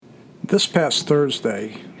This past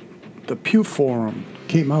Thursday, the Pew Forum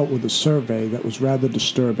came out with a survey that was rather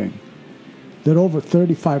disturbing. That over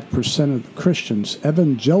 35% of Christians,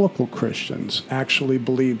 evangelical Christians, actually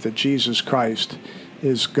believe that Jesus Christ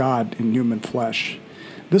is God in human flesh.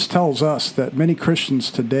 This tells us that many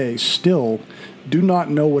Christians today still do not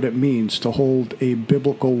know what it means to hold a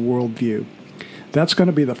biblical worldview. That's going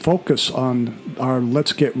to be the focus on our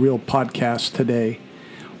Let's Get Real podcast today.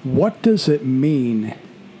 What does it mean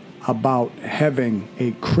about having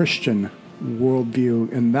a Christian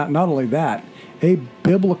worldview, and not only that, a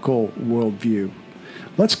biblical worldview?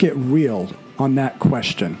 Let's get real on that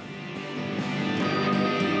question.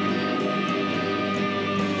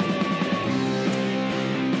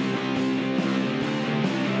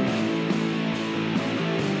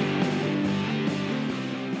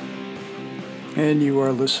 And you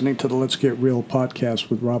are listening to the Let's Get Real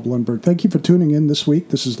podcast with Rob Lundberg. Thank you for tuning in this week.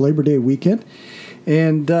 This is Labor Day weekend.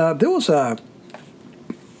 And there was a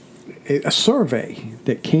survey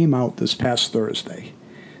that came out this past Thursday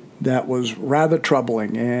that was rather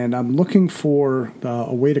troubling. And I'm looking for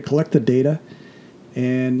a way to collect the data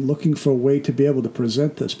and looking for a way to be able to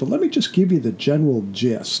present this. But let me just give you the general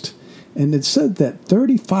gist. And it said that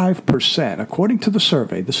 35%, according to the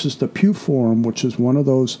survey, this is the Pew Forum, which is one of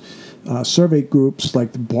those survey groups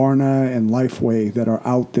like Barna and Lifeway that are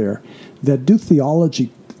out there that do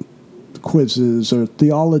theology quizzes or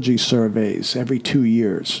theology surveys every 2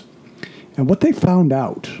 years. And what they found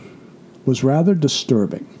out was rather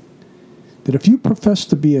disturbing. That if you profess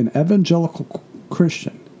to be an evangelical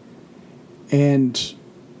Christian and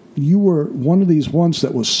you were one of these ones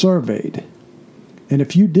that was surveyed, and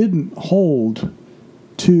if you didn't hold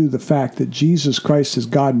to the fact that Jesus Christ is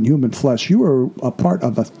God in human flesh, you are a part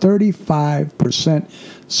of a 35%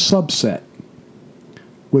 subset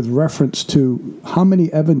with reference to how many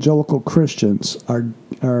evangelical Christians are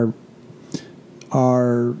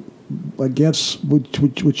I guess,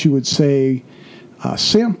 which you would say,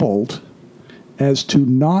 sampled as to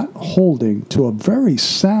not holding to a very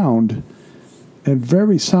sound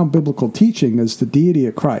biblical teaching as the deity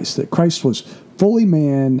of Christ, that Christ was fully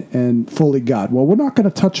man and fully God. Well, we're not going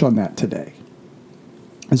to touch on that today.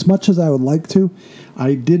 As much as I would like to,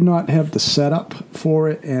 I did not have the setup for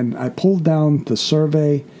it, and I pulled down the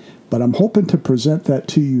survey, but I'm hoping to present that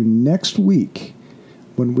to you next week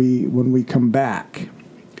when we come back.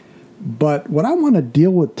 But what I want to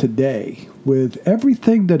deal with today, with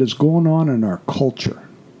everything that is going on in our culture,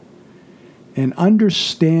 and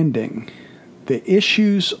understanding the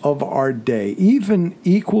issues of our day, even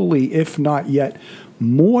equally, if not yet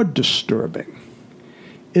more disturbing,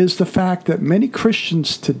 is the fact that many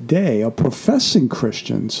Christians today, or professing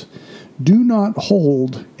Christians, do not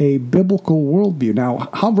hold a biblical worldview. Now,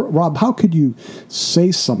 Rob, how could you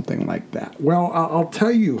say something like that? Well, I'll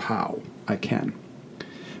tell you how I can.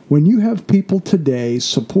 When you have people today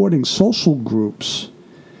supporting social groups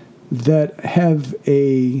that have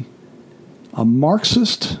a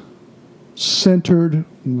Marxist-centered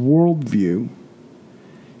worldview,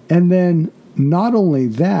 and then not only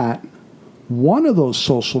that, one of those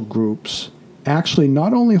social groups actually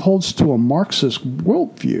not only holds to a Marxist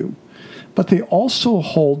worldview, but they also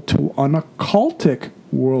hold to an occultic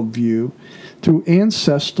worldview through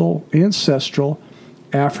ancestral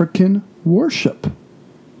African worship,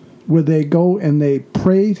 where they go and they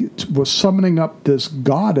pray with summoning up this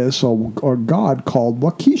goddess or god called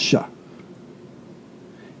Waukesha.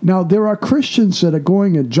 Now, there are Christians that are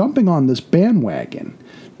going and jumping on this bandwagon,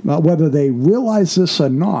 whether they realize this or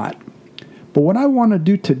not. But what I want to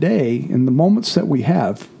do today, in the moments that we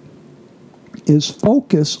have, is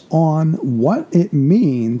focus on what it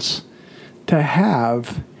means to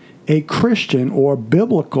have a Christian or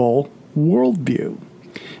biblical worldview.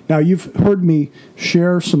 Now, you've heard me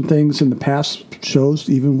share some things in the past shows,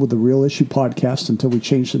 even with the Real Issue podcast, until we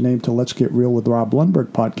changed the name to Let's Get Real with Rob Lundberg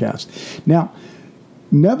podcast. Now,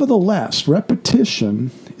 nevertheless,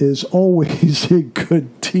 repetition is always a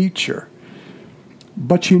good teacher.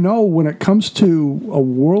 But when it comes to a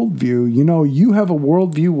worldview, you have a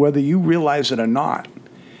worldview whether you realize it or not.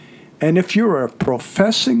 And if you're a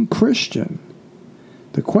professing Christian,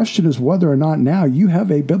 the question is whether or not now you have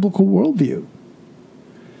a biblical worldview.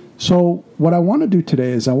 So what I want to do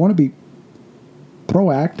today is I want to be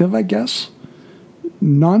proactive, I guess,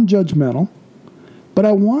 non-judgmental, but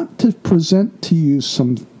I want to present to you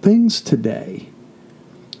some things today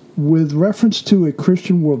with reference to a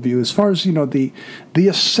Christian worldview, as far as, the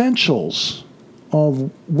essentials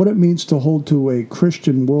of what it means to hold to a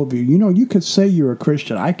Christian worldview. You could say you're a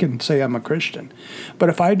Christian. I can say I'm a Christian. But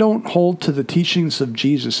if I don't hold to the teachings of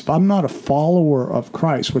Jesus, if I'm not a follower of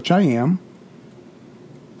Christ, which I am,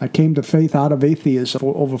 I came to faith out of atheism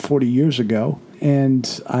over 40 years ago,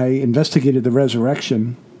 and I investigated the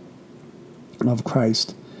resurrection of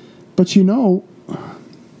Christ. But you know,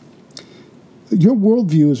 your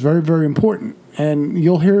worldview is very, very important. And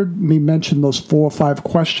you'll hear me mention those 4 or 5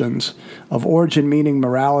 questions of origin, meaning,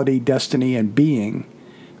 morality, destiny, and being.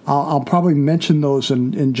 I'll probably mention those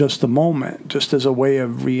in just a moment, just as a way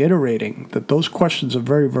of reiterating that those questions are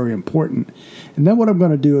very, very important. And then what I'm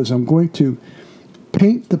going to do is I'm going to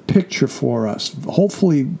paint the picture for us,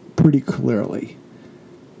 hopefully pretty clearly,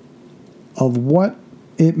 of what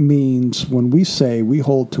it means when we say we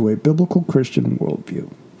hold to a biblical Christian worldview.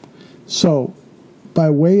 So, by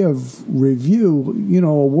way of review, you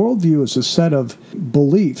know, a worldview is a set of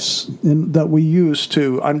beliefs that we use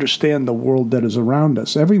to understand the world that is around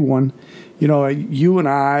us. Everyone, you know, you and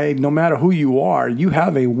I, no matter who you are, you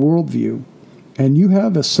have a worldview, and you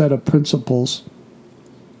have a set of principles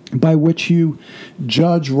by which you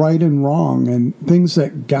judge right and wrong and things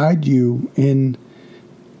that guide you in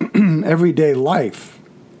everyday life.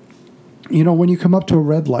 You know, when you come up to a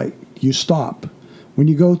red light, you stop. When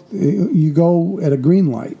you go at a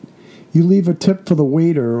green light, you leave a tip for the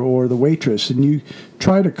waiter or the waitress, and you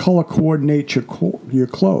try to color coordinate your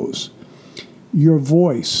clothes. Your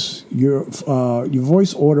voice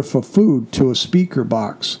order for food to a speaker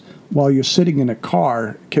box while you're sitting in a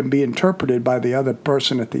car can be interpreted by the other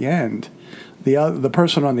person at the end, the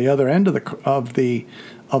person on the other end of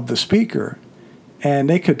the speaker, and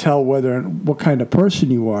they could tell what kind of person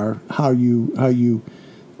you are, how you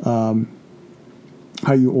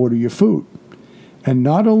order your food. And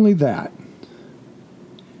not only that,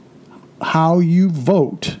 how you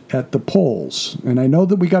vote at the polls. And I know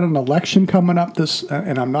that we got an election coming up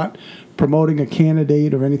and I'm not promoting a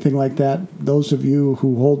candidate or anything like that. Those of you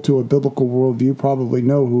who hold to a biblical worldview probably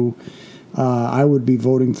know who I would be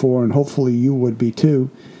voting for, and hopefully you would be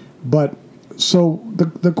too. But so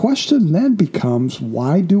the question then becomes,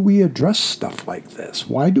 why do we address stuff like this?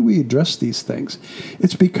 Why do we address these things?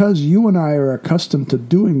 It's because you and I are accustomed to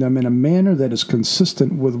doing them in a manner that is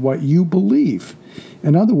consistent with what you believe.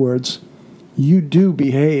 In other words, you do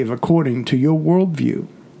behave according to your worldview.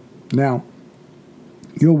 Now,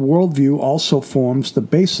 your worldview also forms the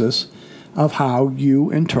basis of how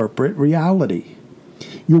you interpret reality.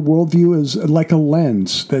 Your worldview is like a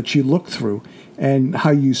lens that you look through and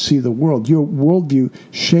how you see the world. Your worldview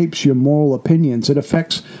shapes your moral opinions. It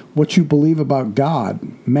affects what you believe about God,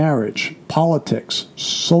 marriage, politics,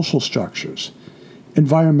 social structures,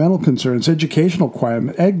 environmental concerns, educational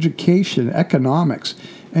requirements, education, economics,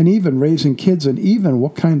 and even raising kids, and even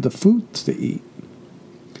what kind of foods to eat.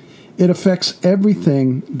 It affects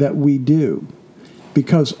everything that we do,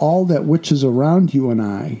 because all that which is around you and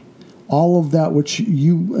I, all of that which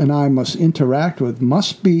you and I must interact with,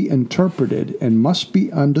 must be interpreted and must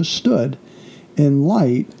be understood in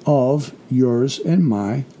light of yours and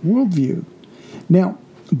my worldview. Now,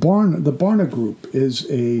 the Barna Group is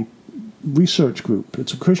a research group.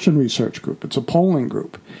 It's a Christian research group. It's a polling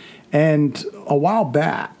group. And a while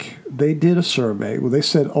back, they did a survey where they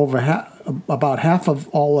said about half of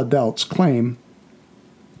all adults claim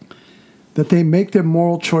that they make their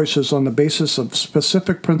moral choices on the basis of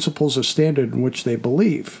specific principles or standard in which they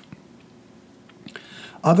believe.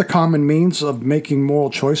 Other common means of making moral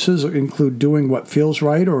choices include doing what feels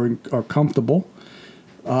right or comfortable,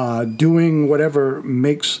 doing whatever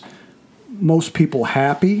makes most people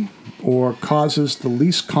happy or causes the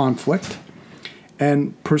least conflict,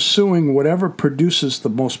 and pursuing whatever produces the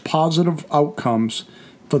most positive outcomes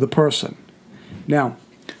for the person. Now,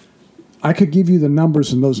 I could give you the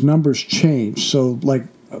numbers, and those numbers change. So, like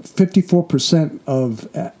 54% of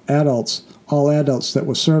all adults that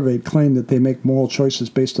were surveyed, claim that they make moral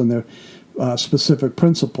choices based on their specific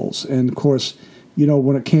principles. And, of course, you know,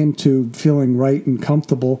 when it came to feeling right and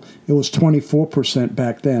comfortable, it was 24%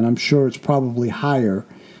 back then. I'm sure it's probably higher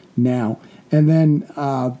now. And then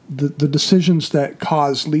the decisions that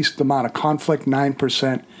cause least amount of conflict,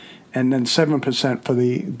 9%, and then 7% for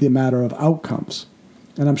the matter of outcomes.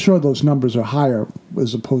 And I'm sure those numbers are higher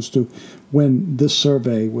as opposed to when this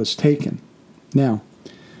survey was taken. Now,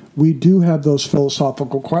 we do have those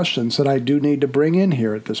philosophical questions that I do need to bring in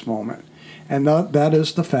here at this moment. And that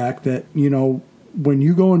is the fact that, you know, when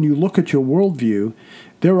you go and you look at your worldview,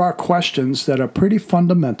 there are questions that are pretty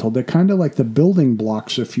fundamental. They're kind of like the building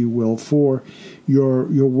blocks, if you will, for your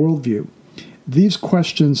worldview. These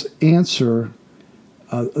questions answer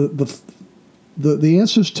the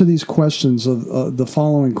answers to these questions of the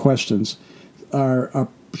following questions are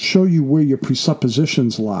show you where your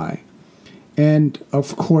presuppositions lie, and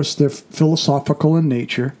of course they're philosophical in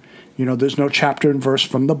nature. There's no chapter and verse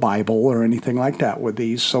from the Bible or anything like that with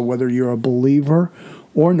these. So whether you're a believer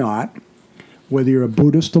or not, whether you're a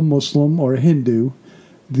Buddhist, a Muslim, or a Hindu,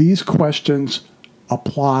 these questions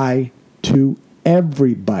apply to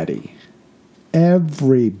everybody.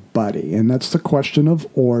 Everybody. And that's the question of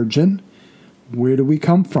origin. Where do we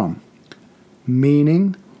come from?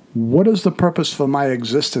 Meaning, what is the purpose for my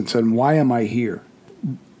existence and why am I here?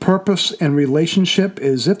 Purpose and relationship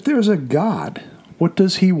is, if there's a God, what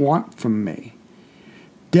does he want from me?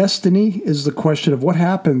 Destiny is the question of what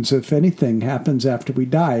happens, if anything, happens after we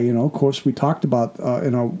die. Of course, we talked about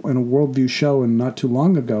in a Worldview show and not too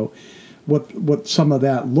long ago what some of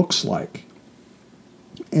that looks like.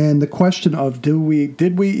 And the question of did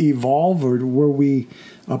we evolve, or were we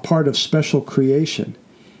a part of special creation?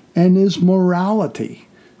 And is morality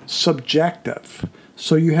subjective?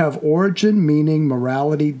 So you have origin, meaning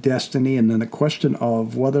morality, destiny, and then the question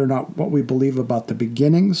of whether or not what we believe about the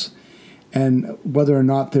beginnings, and whether or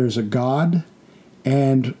not there's a God,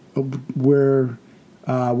 and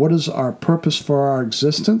what is our purpose for our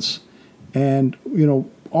existence, and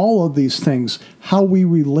all of these things, how we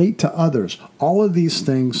relate to others. All of these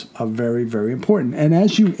things are very, very important. And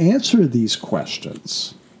as you answer these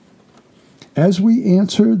questions,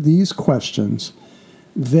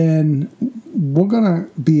 then we're going to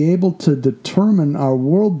be able to determine our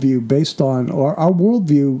worldview based on, or our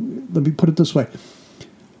worldview, let me put it this way,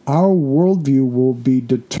 our worldview will be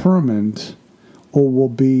determined or will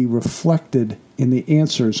be reflected in the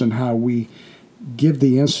answers and how we give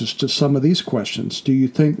the answers to some of these questions. Do you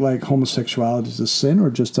think like homosexuality is a sin or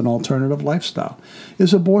just an alternative lifestyle?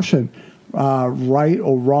 Is abortion right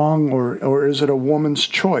or wrong, or is it a woman's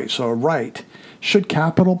choice or right? Should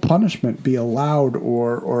capital punishment be allowed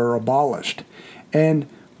or abolished? And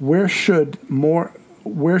where should more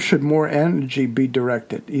energy be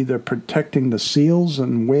directed? Either protecting the seals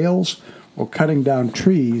and whales or cutting down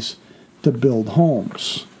trees to build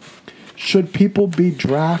homes? Should people be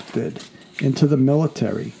drafted into the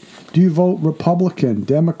military? Do you vote Republican,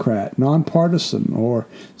 Democrat, nonpartisan, or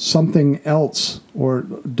something else, or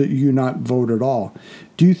do you not vote at all?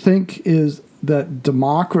 Do you think that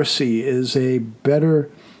democracy is a better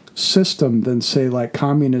system than, say, like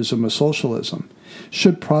communism or socialism?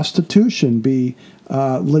 Should prostitution be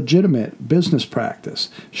legitimate business practice?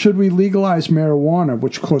 Should we legalize marijuana,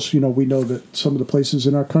 which, of course, we know that some of the places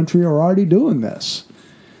in our country are already doing this.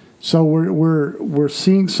 So we're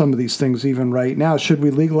seeing some of these things even right now. Should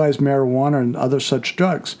we legalize marijuana and other such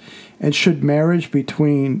drugs? And should marriage be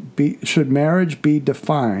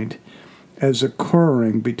defined as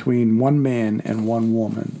occurring between one man and one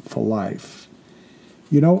woman for life?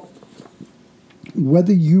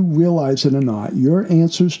 Whether you realize it or not, your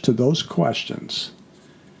answers to those questions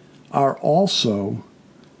are also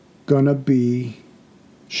going to be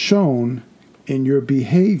shown in your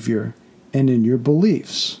behavior and in your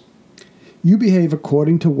beliefs. You behave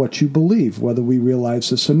according to what you believe, whether we realize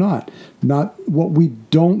this or not what we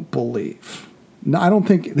don't believe. Now, I don't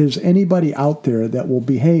think there's anybody out there that will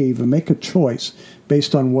behave and make a choice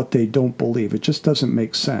based on what they don't believe. It just doesn't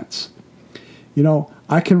make sense.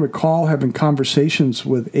 I can recall having conversations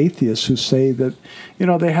with atheists who say that,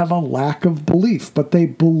 they have a lack of belief, but they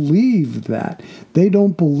believe that. They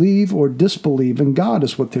don't believe or disbelieve in God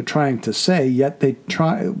is what they're trying to say, yet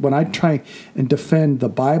when I try and defend the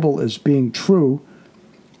Bible as being true,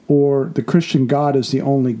 or the Christian God is the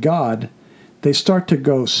only God, they start to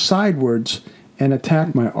go sidewards and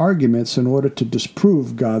attack my arguments in order to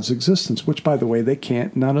disprove God's existence, which, by the way, they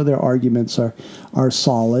can't. None of their arguments are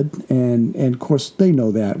solid, and of course, they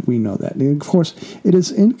know that. We know that. And of course, it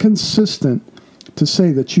is inconsistent to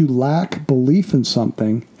say that you lack belief in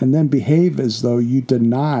something and then behave as though you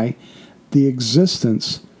deny the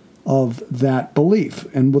existence of that belief.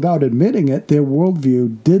 And without admitting it, their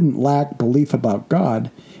worldview didn't lack belief about God.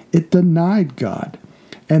 It denied God.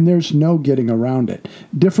 And there's no getting around it.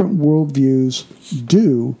 Different worldviews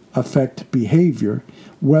do affect behavior,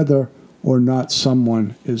 whether or not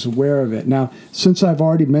someone is aware of it. Now, since I've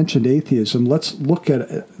already mentioned atheism, let's look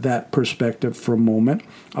at that perspective for a moment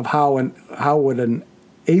of how would an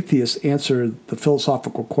atheist answer the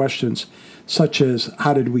philosophical questions such as,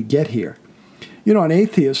 how did we get here? An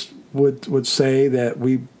atheist would say that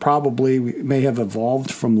we may have evolved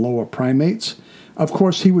from lower primates. Of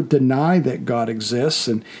course, he would deny that God exists,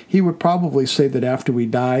 and he would probably say that after we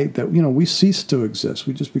die, that, we cease to exist.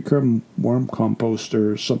 We just become worm compost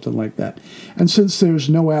or something like that. And since there's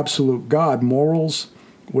no absolute God, morals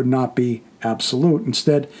would not be absolute.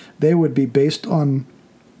 Instead, they would be based on,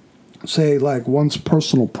 say, like one's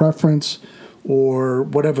personal preference or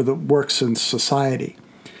whatever that works in society.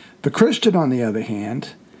 The Christian, on the other hand,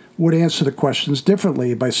 would answer the questions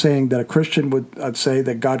differently by saying that a Christian would say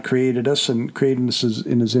that God created us and created us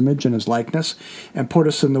in his image and his likeness and put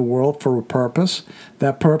us in the world for a purpose.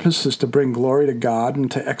 That purpose is to bring glory to God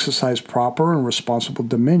and to exercise proper and responsible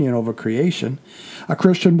dominion over creation. A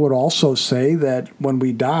Christian would also say that when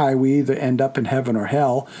we die, we either end up in heaven or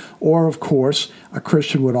hell, or, of course, a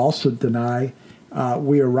Christian would also deny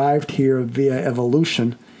we arrived here via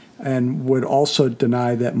evolution, and would also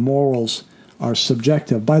deny that morals are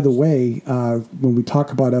subjective. By the way, when we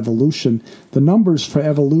talk about evolution, the numbers for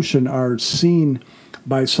evolution are seen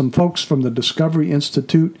by some folks from the Discovery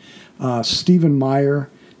Institute, Stephen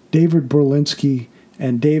Meyer, David Berlinski,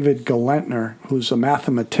 and David Gelentner, who's a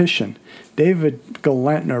mathematician. David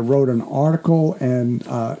Gelentner wrote an article and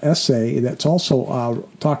essay that's also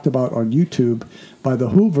talked about on YouTube by the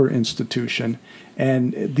Hoover Institution.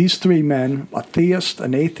 And these three men, a theist,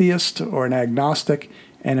 an atheist, or an agnostic,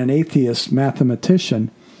 and an atheist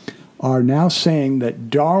mathematician, are now saying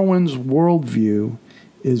that Darwin's worldview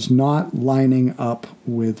is not lining up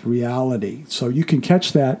with reality. So you can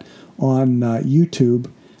catch that on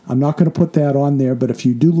YouTube. I'm not going to put that on there, but if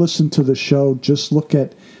you do listen to the show, just look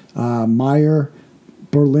at Meyer,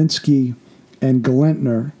 Berlinski, and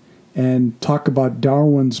Gelentner and talk about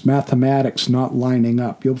Darwin's mathematics not lining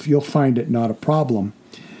up. You'll find it not a problem.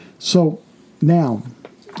 So now,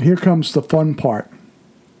 here comes the fun part.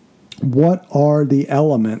 What are the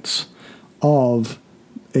elements of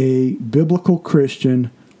a biblical Christian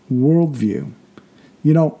worldview?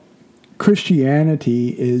 You know,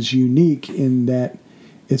 Christianity is unique in that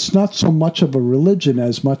it's not so much of a religion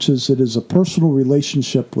as much as it is a personal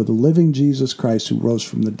relationship with the living Jesus Christ who rose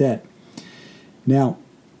from the dead. Now,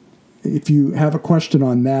 if you have a question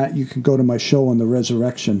on that, you can go to my show on the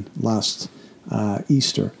resurrection last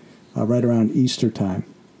Easter, right around Easter time.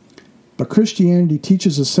 But Christianity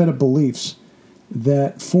teaches a set of beliefs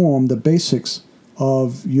that form the basics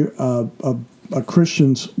of a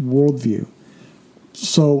Christian's worldview.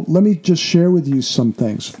 So let me just share with you some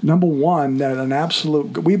things. Number one,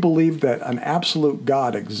 we believe that an absolute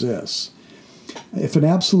God exists. If an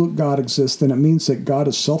absolute God exists, then it means that God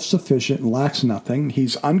is self-sufficient and lacks nothing.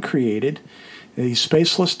 He's uncreated. He's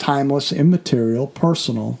spaceless, timeless, immaterial,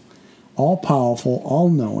 personal, all-powerful,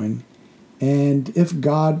 all-knowing. And if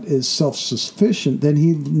God is self-sufficient, then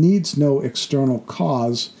he needs no external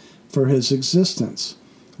cause for his existence.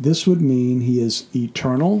 This would mean he is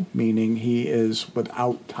eternal, meaning he is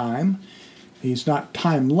without time. He's not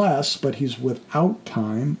timeless, but he's without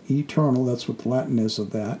time, eternal. That's what the Latin is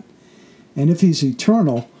of that. And if he's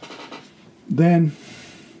eternal, then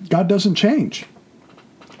God doesn't change.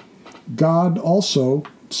 God also,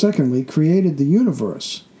 secondly, created the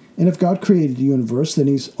universe. And if God created the universe, then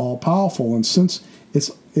he's all-powerful. And since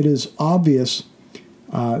it is obvious,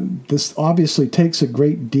 this obviously takes a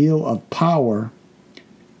great deal of power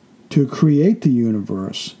to create the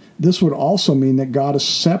universe. This would also mean that God is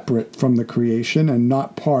separate from the creation and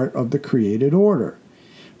not part of the created order.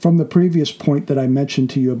 From the previous point that I mentioned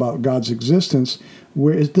to you about God's existence,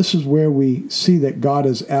 this is where we see that God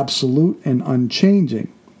is absolute and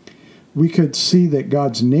unchanging. We could see that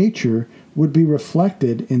God's nature would be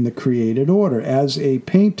reflected in the created order, as a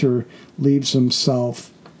painter leaves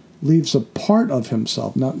a part of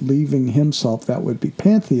himself, not leaving himself, that would be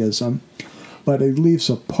pantheism, but he leaves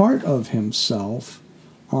a part of himself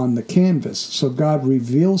on the canvas. So God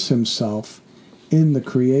reveals himself in the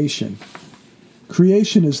creation.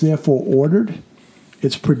 Creation is therefore ordered,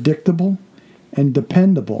 it's predictable, and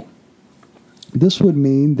dependable. This would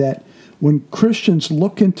mean that when Christians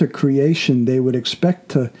look into creation, they would expect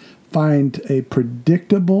to find a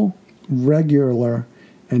predictable, regular,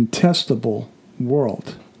 and testable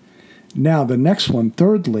world. Now, the next one,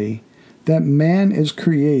 thirdly, that man is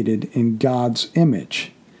created in God's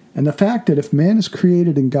image. And the fact that if man is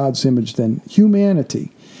created in God's image, then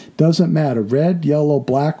humanity doesn't matter. Red, yellow,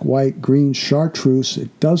 black, white, green, chartreuse,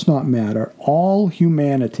 it does not matter. All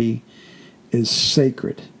humanity is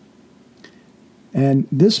sacred. And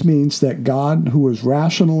this means that God, who is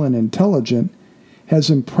rational and intelligent, has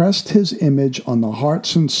impressed his image on the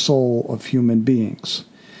hearts and soul of human beings.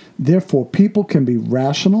 Therefore, people can be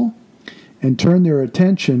rational and turn their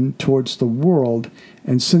attention towards the world,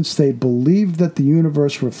 and since they believe that the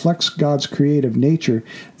universe reflects God's creative nature,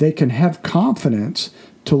 they can have confidence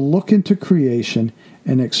to look into creation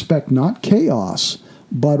and expect not chaos,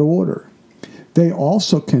 but order. They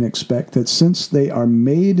also can expect that since they are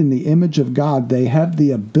made in the image of God, they have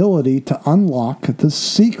the ability to unlock the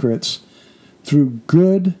secrets through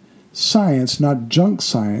good science, not junk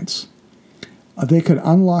science. They could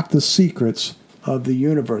unlock the secrets of the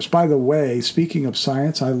universe. By the way, speaking of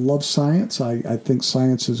science, I love science. I think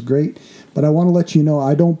science is great. But I want to let you know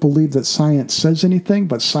I don't believe that science says anything,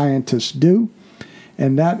 but scientists do.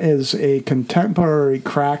 And that is a contemporary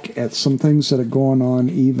crack at some things that are going on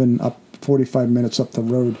even up 45 minutes up the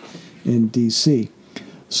road in D.C.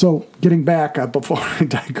 So getting back, before I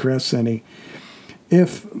digress any,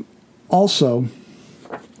 if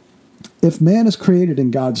man is created in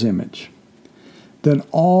God's image, then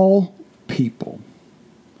all people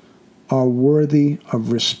are worthy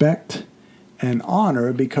of respect and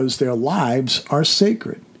honor because their lives are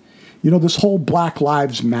sacred. You know, this whole Black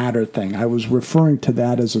Lives Matter thing, I was referring to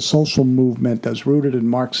that as a social movement that's rooted in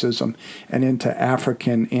Marxism and into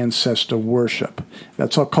African ancestor worship.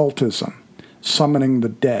 That's occultism, summoning the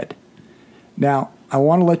dead. Now, I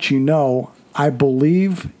want to let you know, I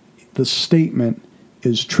believe the statement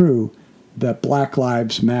is true that Black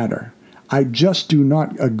Lives Matter. I just do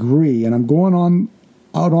not agree, and I'm going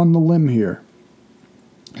out on the limb here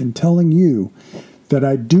and telling you that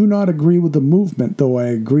I do not agree with the movement, though I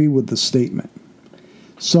agree with the statement.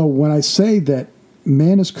 So when I say that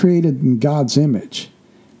man is created in God's image,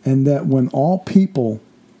 and that when all people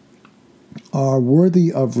are worthy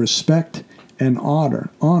of respect and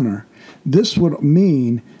honor, this would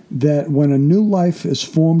mean that when a new life is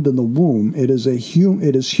formed in the womb, it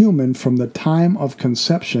is human from the time of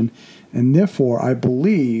conception, and therefore I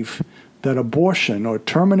believe that abortion or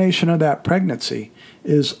termination of that pregnancy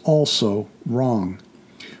is also wrong.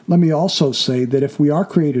 Let me also say that if we are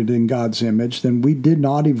created in God's image, then we did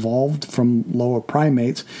not evolve from lower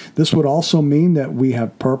primates. This would also mean that we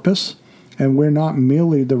have purpose, and we're not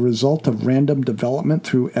merely the result of random development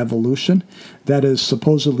through evolution that is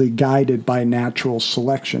supposedly guided by natural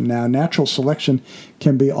selection. Now, natural selection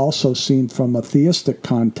can be also seen from a theistic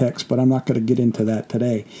context, but I'm not going to get into that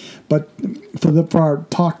today. But for our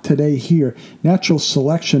talk today here, natural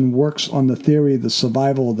selection works on the theory of the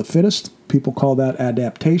survival of the fittest. People call that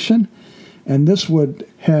adaptation. And this would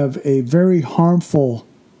have a very harmful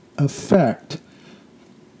effect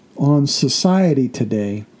on society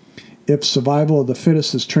today if survival of the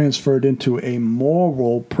fittest is transferred into a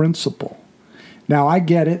moral principle. Now, I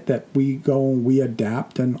get it that we go and we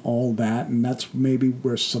adapt and all that, and that's maybe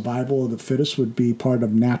where survival of the fittest would be part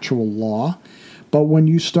of natural law. But when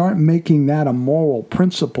you start making that a moral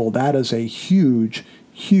principle, that is a huge,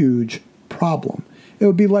 huge problem. It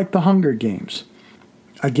would be like the Hunger Games.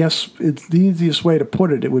 I guess it's the easiest way to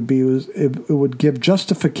put it. It would give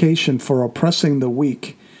justification for oppressing the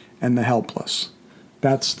weak and the helpless.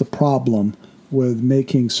 That's the problem with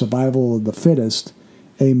making survival of the fittest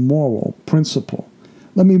a moral principle.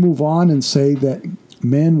 Let me move on and say that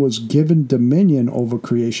man was given dominion over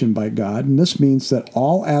creation by God, and this means that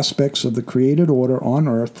all aspects of the created order on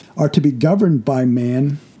earth are to be governed by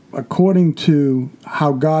man according to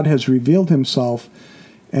how God has revealed himself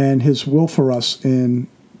and his will for us in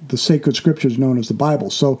the sacred scriptures known as the Bible.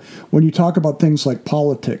 So when you talk about things like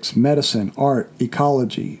politics, medicine, art,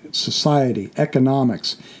 ecology, society,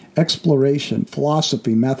 economics, exploration,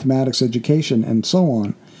 philosophy, mathematics, education, and so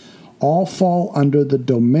on, all fall under the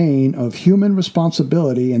domain of human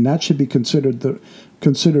responsibility, and that should be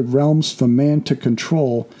considered realms for man to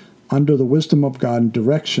control under the wisdom of God and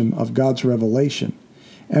direction of God's revelation.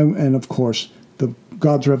 And of course,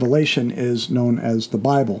 God's revelation is known as the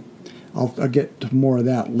Bible. I'll get to more of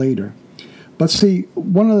that later. But see,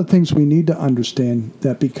 one of the things we need to understand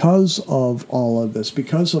that because of all of this,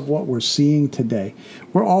 because of what we're seeing today,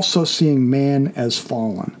 we're also seeing man as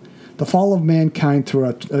fallen. The fall of mankind through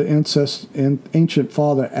our ancient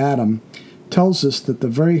father Adam tells us that the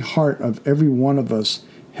very heart of every one of us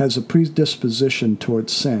has a predisposition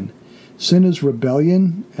towards sin. Sin is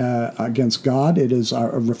rebellion against God. It is a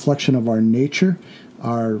reflection of our nature,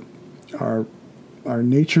 our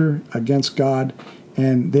nature against God,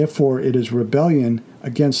 and therefore it is rebellion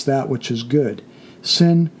against that which is good.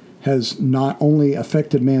 Sin has not only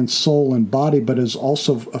affected man's soul and body, but has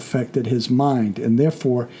also affected his mind. And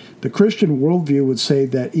therefore, the Christian worldview would say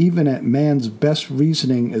that even at man's best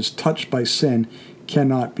reasoning is touched by sin,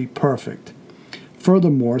 cannot be perfect.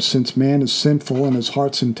 Furthermore, since man is sinful and his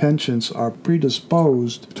heart's intentions are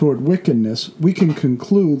predisposed toward wickedness, we can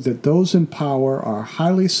conclude that those in power are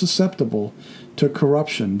highly susceptible to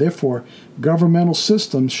corruption. Therefore, governmental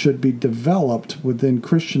systems should be developed within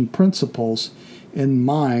Christian principles in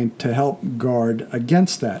mind to help guard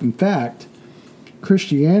against that. In fact,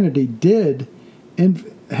 Christianity did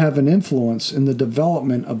have an influence in the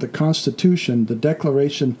development of the Constitution, the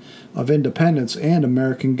Declaration of Independence, and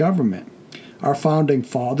American government. Our founding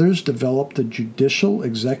fathers developed the judicial,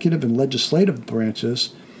 executive, and legislative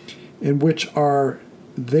branches in which are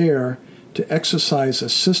there to exercise a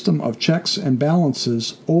system of checks and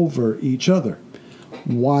balances over each other.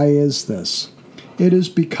 Why is this? It is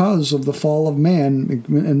because of the fall of man,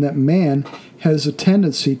 and that man has a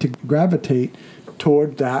tendency to gravitate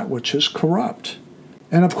toward that which is corrupt.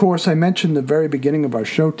 And of course, I mentioned at the very beginning of our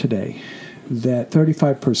show today that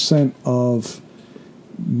 35% of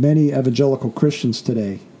many evangelical Christians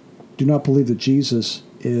today do not believe that Jesus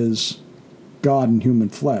is God in human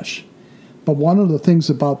flesh. But one of the things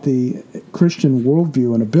about the Christian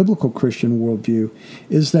worldview and a biblical Christian worldview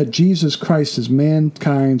is that Jesus Christ is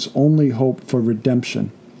mankind's only hope for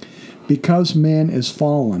redemption. Because man is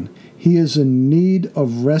fallen, he is in need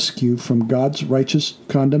of rescue from God's righteous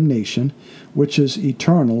condemnation, which is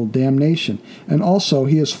eternal damnation. And also,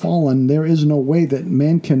 he is fallen. There is no way that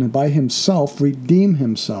man can by himself redeem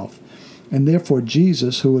himself. And therefore,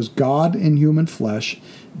 Jesus, who is God in human flesh,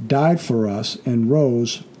 died for us and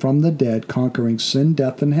rose from the dead, conquering sin,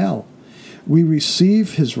 death, and hell. We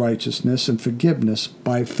receive his righteousness and forgiveness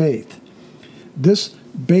by faith. This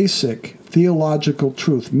basic theological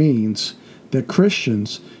truth means that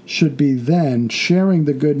Christians should be then sharing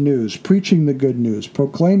the good news, preaching the good news,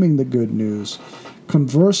 proclaiming the good news,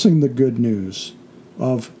 conversing the good news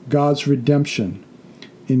of God's redemption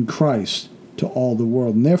in Christ to all the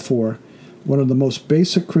world. And therefore, one of the most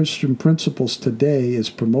basic Christian principles today is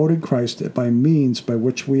promoting Christ by means by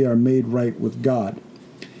which we are made right with God.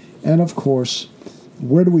 And of course,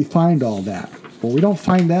 where do we find all that? Well, we don't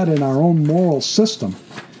find that in our own moral system.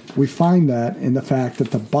 We find that in the fact that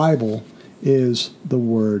the Bible is the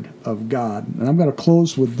Word of God. And I'm going to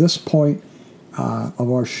close with this point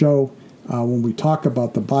of our show when we talk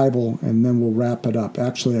about the Bible, and then we'll wrap it up.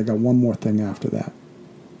 Actually, I got one more thing after that.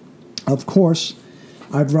 Of course,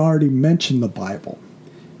 I've already mentioned the Bible,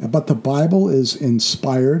 but the Bible is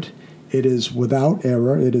inspired. It is without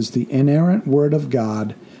error. It is the inerrant Word of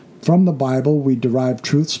God. From the Bible, we derive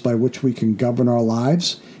truths by which we can govern our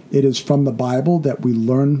lives. It is from the Bible that we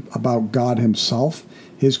learn about God himself,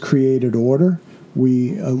 his created order.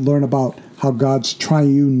 We learn about how God's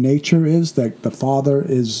triune nature is, that the Father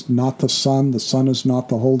is not the Son is not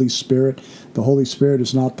the Holy Spirit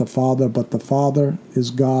is not the Father, but the Father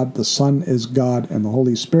is God, the Son is God, and the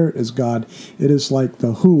Holy Spirit is God. It is like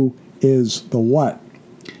the who is the what.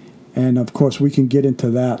 And of course, we can get into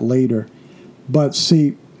that later. But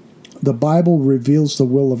see, the Bible reveals the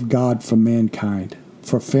will of God for mankind,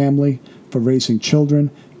 for family, for raising children,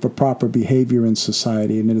 for proper behavior in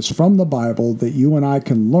society. And it is from the Bible that you and I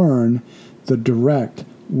can learn the direct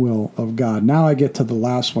will of God. Now I get to the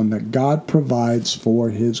last one, that God provides for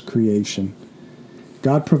his creation.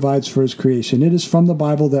 God provides for his creation. It is from the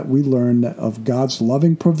Bible that we learn of God's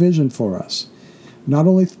loving provision for us, not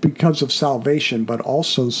only because of salvation, but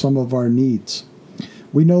also some of our needs.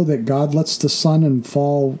 We know that God lets the sun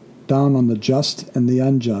fall down on the just and the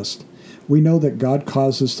unjust. We know that God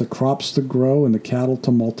causes the crops to grow and the cattle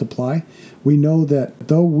to multiply. We know that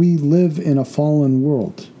though we live in a fallen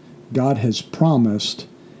world, God has promised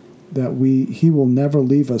that he will never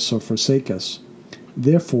leave us or forsake us.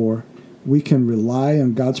 Therefore, we can rely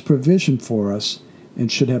on God's provision for us and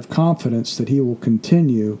should have confidence that he will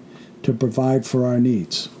continue to provide for our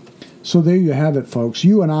needs. So there you have it, folks.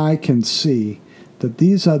 You and I can see that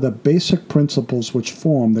these are the basic principles which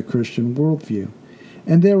form the Christian worldview.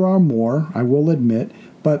 And there are more, I will admit,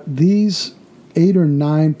 but these 8 or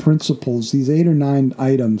 9 principles, these 8 or 9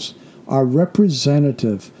 items, are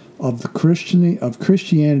representative of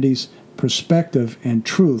Christianity's perspective and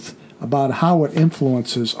truth about how it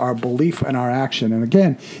influences our belief and our action. And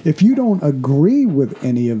again, if you don't agree with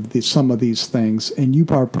any of some of these things and you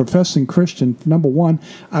are a professing Christian, number one,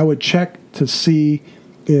 I would check to see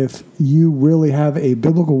if you really have a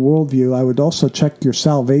biblical worldview. I would also check your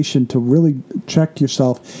salvation to really check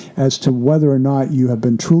yourself as to whether or not you have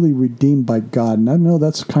been truly redeemed by God. And I know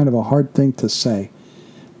that's kind of a hard thing to say,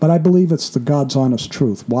 but I believe it's the God's honest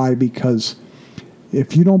truth. Why? Because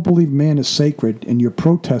if you don't believe man is sacred and you're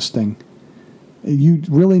protesting, you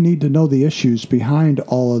really need to know the issues behind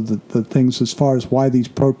all of the things as far as why these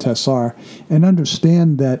protests are, and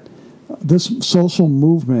understand that this social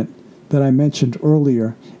movement that I mentioned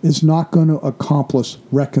earlier is not going to accomplish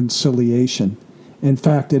reconciliation. In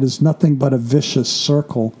fact, it is nothing but a vicious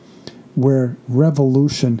circle where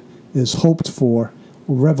revolution is hoped for,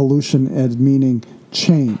 revolution as meaning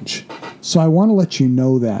change. So I want to let you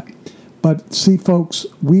know that. But see, folks,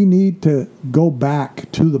 we need to go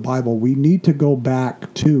back to the Bible. We need to go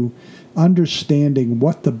back to understanding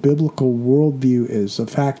what the biblical worldview is. The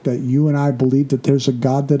fact that you and I believe that there's a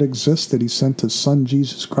God that exists, that he sent his son,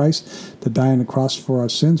 Jesus Christ, to die on the cross for our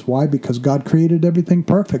sins. Why? Because God created everything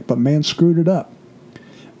perfect, but man screwed it up.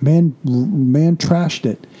 Man trashed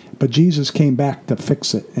it, but Jesus came back to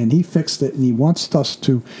fix it, and he fixed it, and he wants us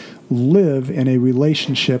to live in a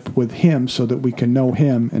relationship with him so that we can know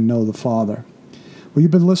him and know the Father. Well,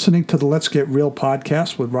 you've been listening to the Let's Get Real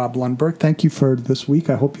podcast with Rob Lundberg. Thank you for this week.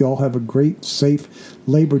 I hope you all have a great, safe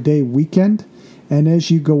Labor Day weekend. And as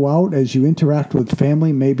you go out, as you interact with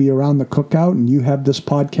family, maybe around the cookout, and you have this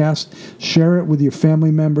podcast, share it with your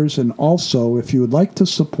family members. And also, if you would like to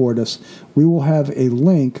support us, we will have a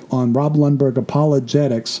link on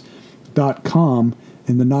RobLundbergApologetics.com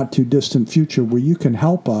in the not-too-distant future where you can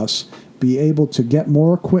help us be able to get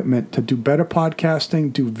more equipment to do better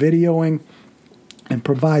podcasting, do videoing, and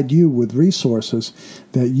provide you with resources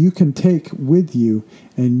that you can take with you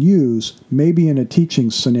and use maybe in a teaching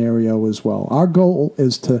scenario as well. Our goal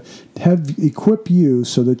is to equip you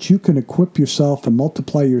so that you can equip yourself and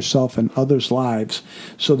multiply yourself in others' lives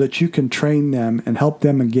so that you can train them and help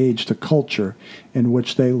them engage the culture in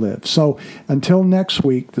which they live. So until next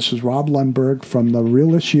week, this is Rob Lundberg from the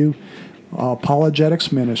Real Issue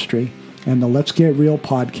Apologetics Ministry and the Let's Get Real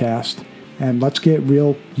podcast and Let's Get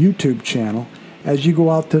Real YouTube channel. As you go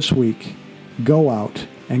out this week, go out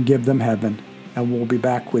and give them heaven, and we'll be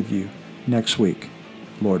back with you next week.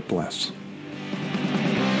 Lord bless.